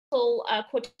prefrontal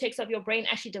cortex of your brain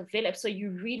actually develops. So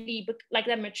you really, like,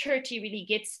 that maturity really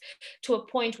gets to a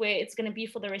point where it's going to be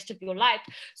for the rest of your life.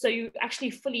 So you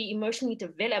actually fully emotionally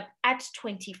develop at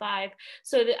 25.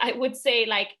 So I would say,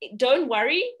 like, don't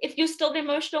worry if you're still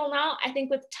emotional now. I think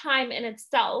with time in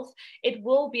itself, it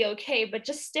will be okay, but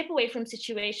just step away from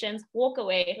situations, walk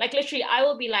away. Like, literally, I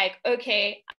will be like,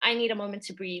 okay, I need a moment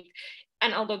to breathe,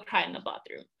 and I'll go cry in the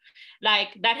bathroom. Like,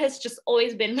 that has just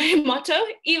always been my motto.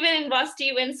 Even in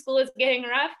varsity, when school is getting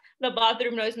rough, the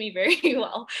bathroom knows me very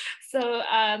well. So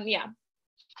yeah.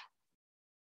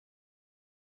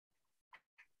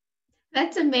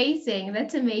 That's amazing.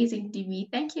 That's amazing, Tumi.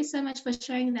 Thank you so much for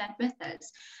sharing that with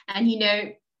us. And you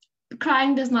know,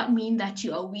 crying does not mean that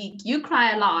you are weak. You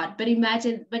cry a lot, but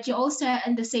imagine, but you're also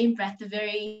in the same breath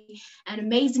an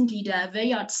amazing leader,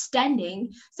 very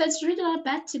outstanding. So it's really not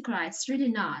bad to cry. It's really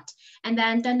not. And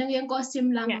then Tandangyang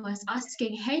Simlang was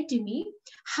asking, hey, Tumi,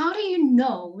 how do you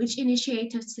know which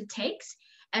initiatives to take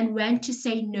and when to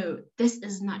say, no, this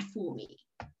is not for me?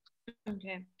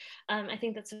 Okay. I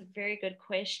think that's a very good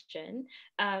question.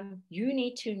 You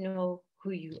need to know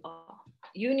who you are.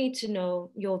 You need to know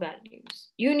your values.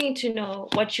 You need to know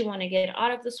what you want to get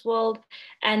out of this world,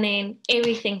 and then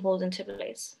everything falls into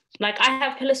place. Like, I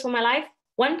have pillars for my life.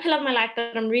 One pillar of my life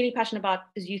that I'm really passionate about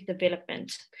is youth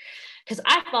development. Because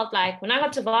I felt like when I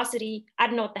got to varsity, I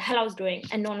didn't know what the hell I was doing,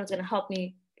 and no one was going to help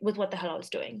me with what the hell I was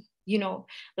doing. You know,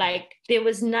 like, there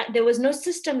was no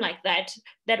system like that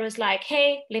was like,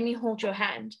 hey, let me hold your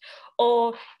hand.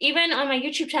 Or even on my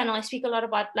YouTube channel, I speak a lot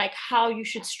about, like, how you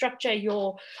should structure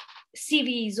your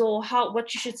CVs, or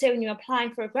what you should say when you're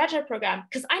applying for a graduate program,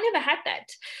 because I never had that.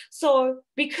 So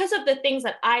because of the things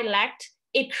that I lacked,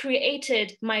 it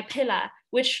created my pillar,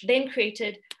 which then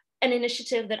created an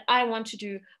initiative that I want to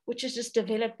do, which is just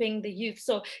developing the youth.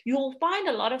 So you'll find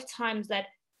a lot of times that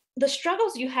the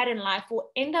struggles you had in life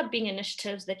will end up being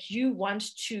initiatives that you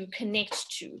want to connect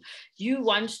to, you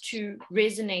want to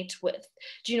resonate with.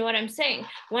 Do you know what I'm saying?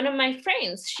 One of my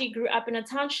friends, she grew up in a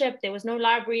township. There was no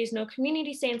libraries, no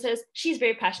community centers. She's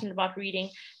very passionate about reading.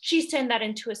 She's turned that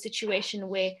into a situation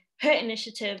where her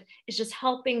initiative is just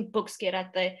helping books get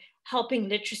out there, helping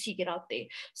literacy get out there.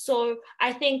 So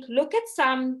I think look at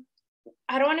some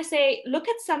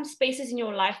spaces in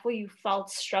your life where you felt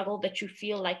struggle that you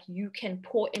feel like you can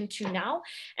pour into now.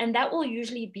 And that will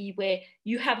usually be where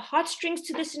you have heartstrings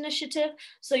to this initiative.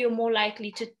 So you're more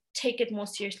likely to take it more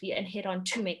seriously and head on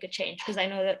to make a change. Because I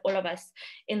know that all of us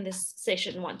in this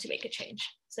session want to make a change.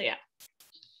 So yeah.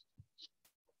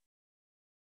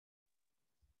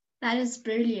 That is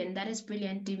brilliant. That is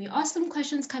brilliant, Tumi. Awesome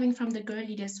questions coming from the girl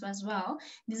leaders as well.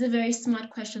 These are very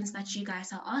smart questions that you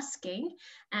guys are asking.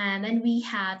 And then we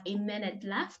have a minute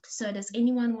left. So does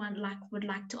anyone would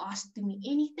like to ask Tumi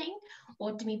anything,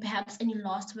 or Tumi perhaps any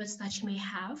last words that you may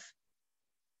have?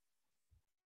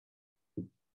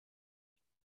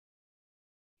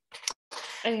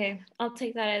 Okay, I'll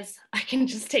take that as I can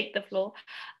just take the floor.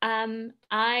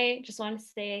 I just want to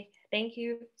say thank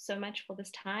you so much for this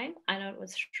time. I know it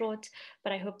was short,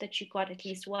 but I hope that you got at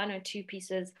least one or two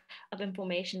pieces of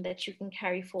information that you can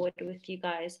carry forward with you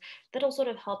guys that'll sort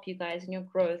of help you guys in your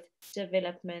growth,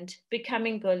 development,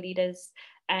 becoming girl leaders,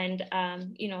 and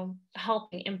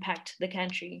helping impact the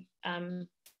country,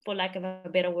 for lack of a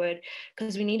better word,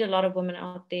 because we need a lot of women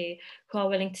out there who are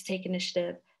willing to take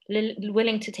initiative,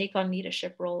 willing to take on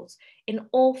leadership roles in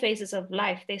all phases of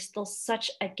life. There's still such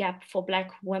a gap for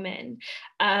Black women.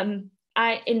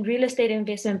 In real estate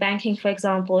investment banking, for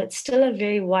example, it's still a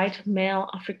very white male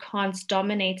Afrikaans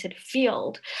dominated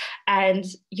field. And,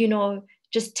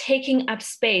 just taking up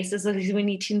space, as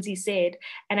Winnie Tinsey said.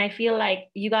 And I feel like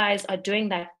you guys are doing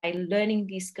that by learning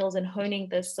these skills and honing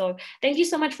this. So thank you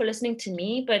so much for listening to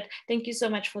me, but thank you so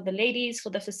much for the ladies,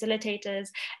 for the facilitators,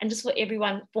 and just for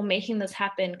everyone for making this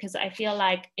happen, because I feel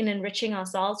like in enriching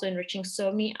ourselves, we're enriching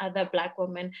so many other Black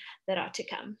women that are to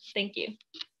come. Thank you.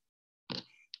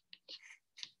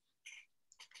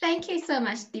 Thank you so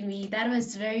much, Tumi. That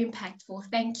was very impactful.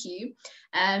 Thank you.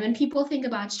 When people think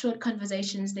about short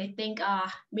conversations, they think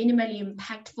minimally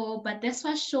impactful, but this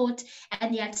was short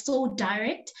and yet so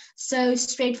direct, so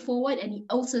straightforward, and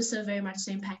also so very much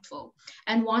so impactful.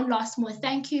 And one last more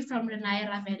thank you from Renaya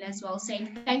Ravel as well,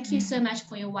 saying thank you so much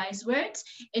for your wise words.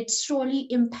 It's surely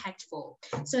impactful.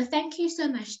 So thank you so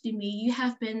much, Tumi. You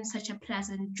have been such a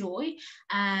pleasant joy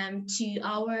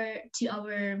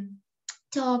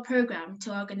to our program, to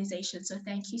our organization. So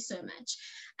thank you so much.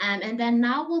 And then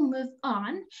now we'll move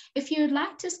on. If you'd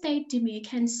like to stay, Tumi, you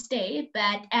can stay,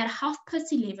 but at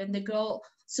 11:30, the girls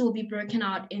will be broken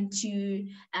out into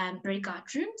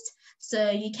breakout rooms.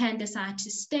 So you can decide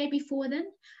to stay before then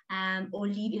or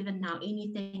leave even now.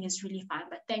 Anything is really fine,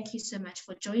 but thank you so much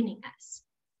for joining us.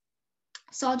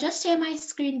 So I'll just share my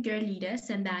screen, Girleada,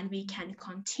 and then we can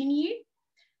continue.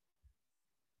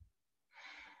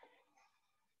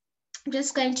 I'm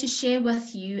just going to share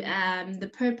with you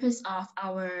the purpose of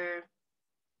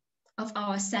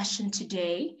our session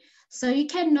today. So you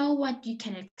can know what you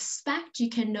can expect, you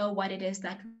can know what it is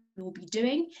that we will be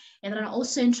doing, and then I'll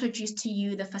also introduce to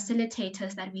you the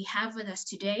facilitators that we have with us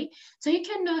today, so you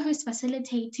can know who's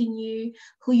facilitating you,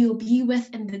 who you'll be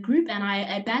with in the group. And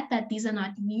I bet that these are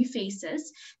not new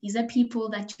faces, these are people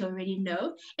that you already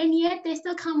know, and yet they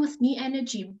still come with new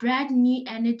energy, brand new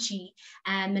energy,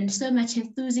 and so much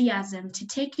enthusiasm to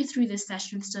take you through this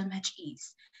session with so much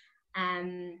ease.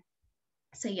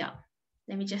 So yeah,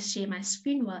 let me just share my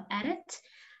screen while at it.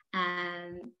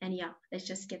 And yeah, let's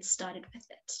just get started with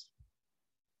it.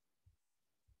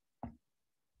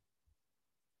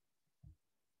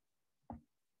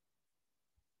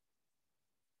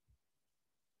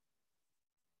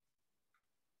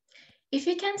 If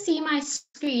you can see my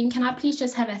screen, can I please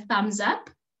just have a thumbs up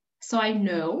so I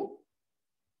know?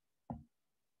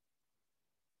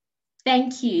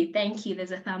 Thank you, thank you.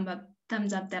 There's a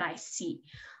thumbs up that I see.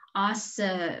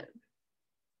 Awesome.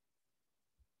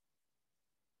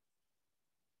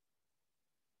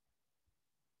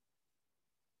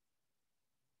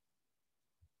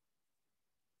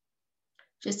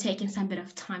 Just taking some bit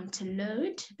of time to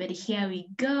load, but here we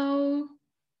go.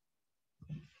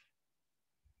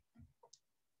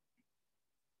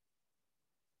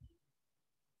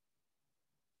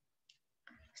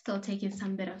 Still taking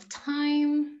some bit of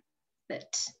time,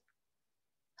 but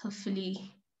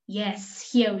hopefully, yes,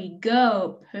 here we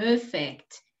go.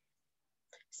 Perfect.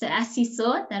 So as you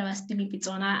saw, that was Tumi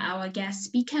Pitswane, our guest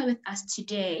speaker with us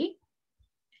today.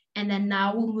 And then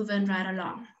now we'll move on right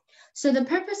along. So the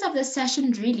purpose of this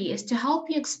session really is to help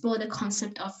you explore the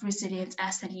concept of resilience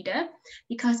as a leader,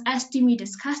 because as Tumi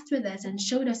discussed with us and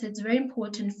showed us, it's very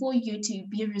important for you to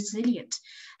be resilient.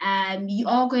 You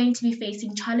are going to be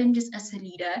facing challenges as a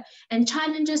leader, and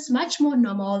challenges much more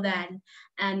normal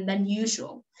than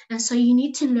usual. And so you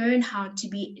need to learn how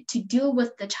to deal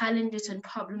with the challenges and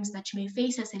problems that you may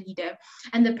face as a leader.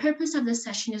 And the purpose of this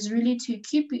session is really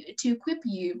to equip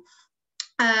you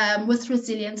with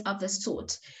resilience of this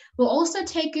sort. We'll also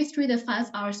take you through the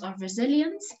 5 hours of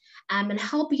resilience and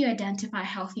help you identify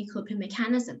healthy coping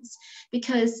mechanisms.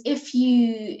 Because if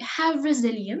you have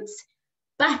resilience,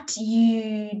 but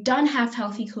you don't have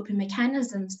healthy coping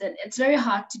mechanisms, then it's very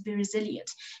hard to be resilient,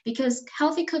 because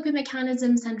healthy coping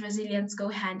mechanisms and resilience go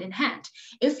hand in hand.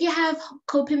 If you have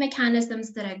coping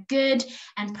mechanisms that are good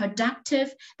and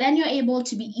productive, then you're able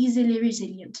to be easily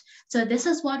resilient. So this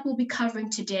is what we'll be covering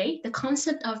today, the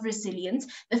concept of resilience,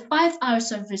 the 5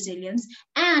 hours of resilience,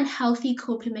 and healthy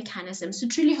coping mechanisms. So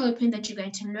truly hoping that you're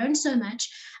going to learn so much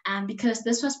because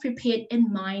this was prepared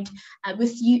in mind,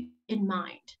 with you in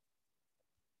mind.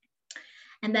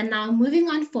 And then now moving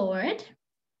on forward,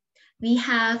 we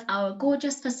have our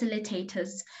gorgeous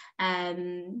facilitators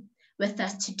with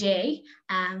us today.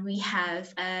 We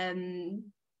have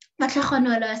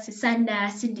Matlakgonolo,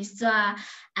 Sisanda, Sindiswa,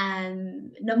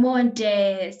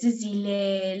 Nomonde,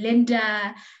 Zizile,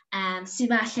 Linda,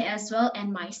 Sibahle as well,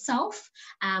 and myself,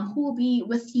 who will be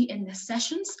with you in the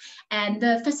sessions. And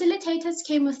the facilitators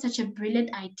came with such a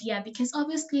brilliant idea, because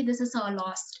obviously this is our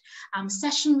last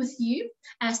session with you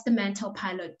as the Mental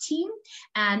Pilot team.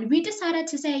 And we decided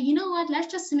to say, you know what,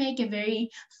 let's just make a very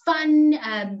fun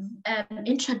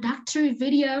introductory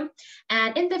video.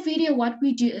 And in the video, what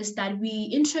we do is that we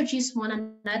introduce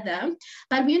one another,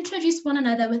 but we introduce one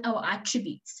another with our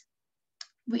attributes.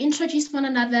 We introduce one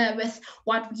another with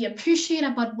what we appreciate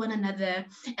about one another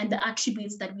and the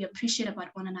attributes that we appreciate about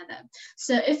one another.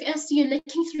 So if as you're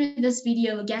looking through this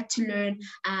video, you get to learn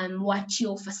what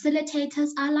your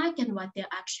facilitators are like and what their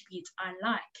attributes are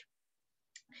like.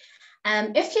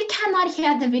 If you cannot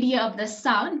hear the video of the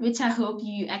sound, which I hope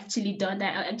you actually don't,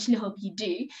 I actually hope you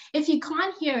do. If you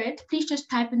can't hear it, please just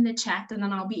type in the chat and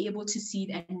then I'll be able to see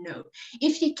it and know.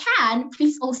 If you can,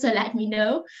 please also let me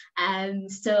know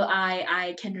so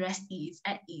I can rest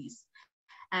at ease.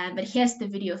 But here's the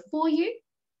video for you.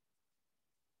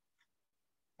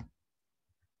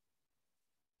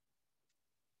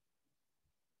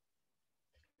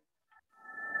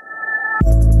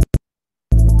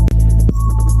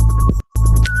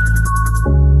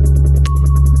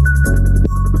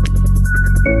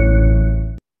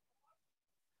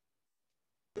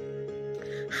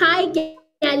 Hi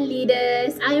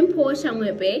Leaders, I am Portia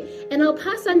Ngoepe, and I'll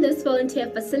pass on this phone to a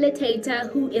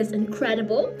facilitator who is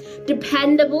incredible,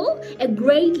 dependable, a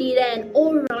great leader, and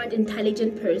all-around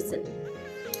intelligent person.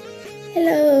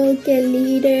 Hello,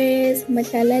 Girleaders,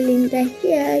 Mashallah Linda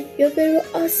here. You're very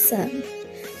awesome.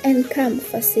 And come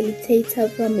facilitator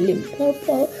from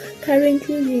Limpopo,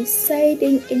 currently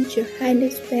residing in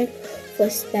Johannesburg for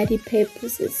study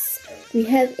purposes. We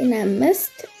have in our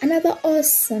midst another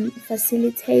awesome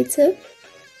facilitator,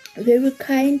 very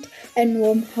kind and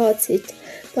warm-hearted,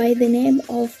 by the name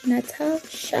of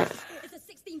Natasha.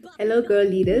 Hello, girl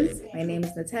leaders. My name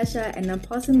is Natasha, and I'm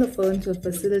passing the phone to a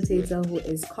facilitator who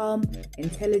is calm,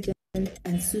 intelligent,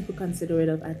 and super considerate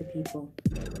of other people.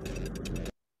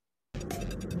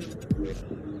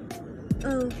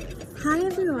 Oh, hi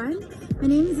everyone. My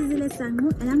name is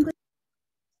Sangu, and I'm going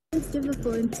to give the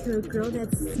phone to a girl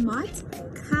that's smart,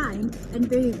 kind, and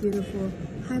very beautiful.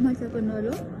 Hi,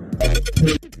 Matakonolo.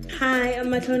 Hi, I'm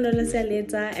Matonolo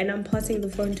Saleta, and I'm passing the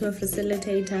phone to a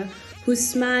facilitator whose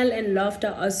smile and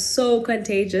laughter are so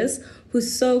contagious,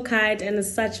 who's so kind, and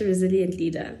is such a resilient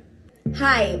leader.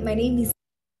 Hi, my name is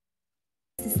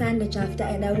Sisanda Jafta,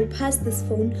 and I will pass this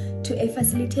phone to a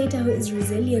facilitator who is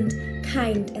resilient,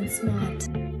 kind, and smart.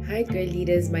 Hi, girl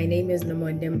leaders. My name is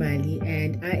Namonde Mbali,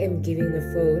 and I am giving the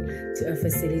phone to a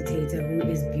facilitator who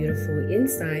is beautiful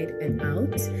inside and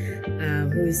out,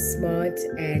 who is smart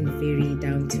and very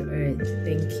down to earth.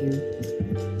 Thank you.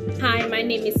 Hi, my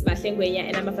name is Ngoepe,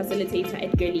 and I'm a facilitator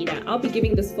at Girleada. I'll be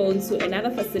giving this phone to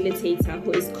another facilitator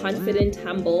who is confident,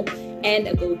 humble, and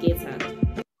a go-getter.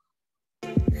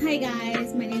 Hi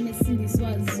guys, my name is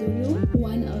Sindiswa Zulu,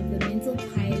 one of the mental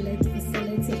pilot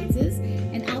facilitators,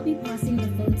 and I'll be passing the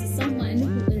phone to someone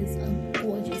who is a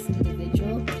gorgeous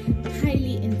individual,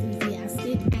 highly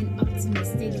enthusiastic and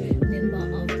optimistic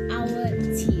member of our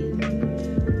team.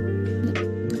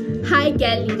 Hi,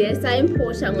 girl leaders. I am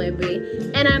Portia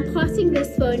Ngoepe, and I'm passing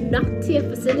this phone not to a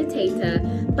facilitator,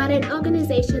 but an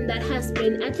organization that has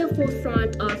been at the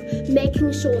forefront of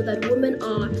making sure that women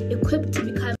are equipped to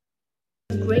become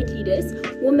great leaders.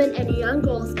 Women and young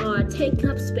girls are taking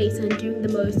up space and doing the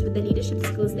most with the leadership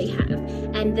skills they have,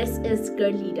 and this is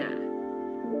Girleada.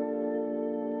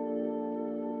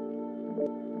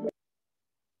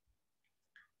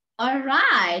 All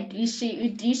right, we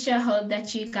sure hope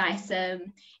that you guys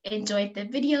enjoyed the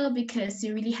video, because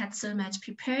we really had so much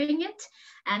preparing it.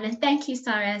 And thank you,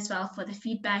 Sarah, as well, for the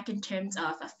feedback in terms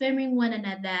of affirming one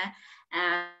another.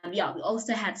 Yeah, we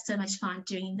also had so much fun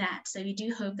doing that. So we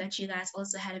do hope that you guys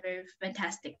also had a very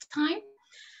fantastic time.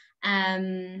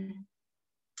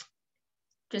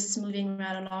 Just moving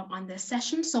right along on this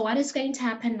session. So what is going to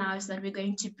happen now is that we're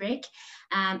going to break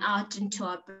out into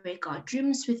our breakout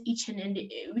rooms with each of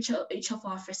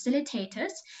our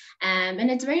facilitators. And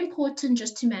it's very important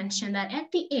just to mention that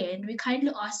at the end, we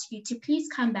kindly ask you to please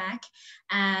come back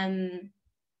in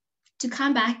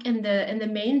the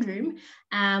main room,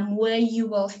 where you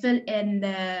will fill in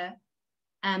the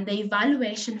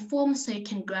evaluation form so you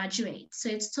can graduate. So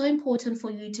it's so important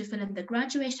for you to fill in the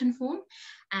graduation form.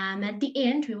 At the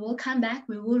end, we will come back,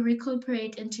 we will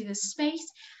recuperate into the space,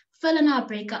 fill in our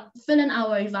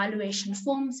evaluation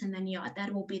forms, and then yeah,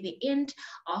 that will be the end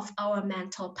of our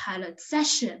mental pilot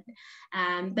session.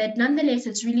 But nonetheless,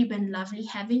 it's really been lovely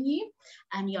having you.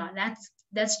 And yeah,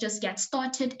 let's just get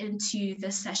started into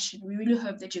the session. We really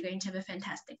hope that you're going to have a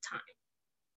fantastic time.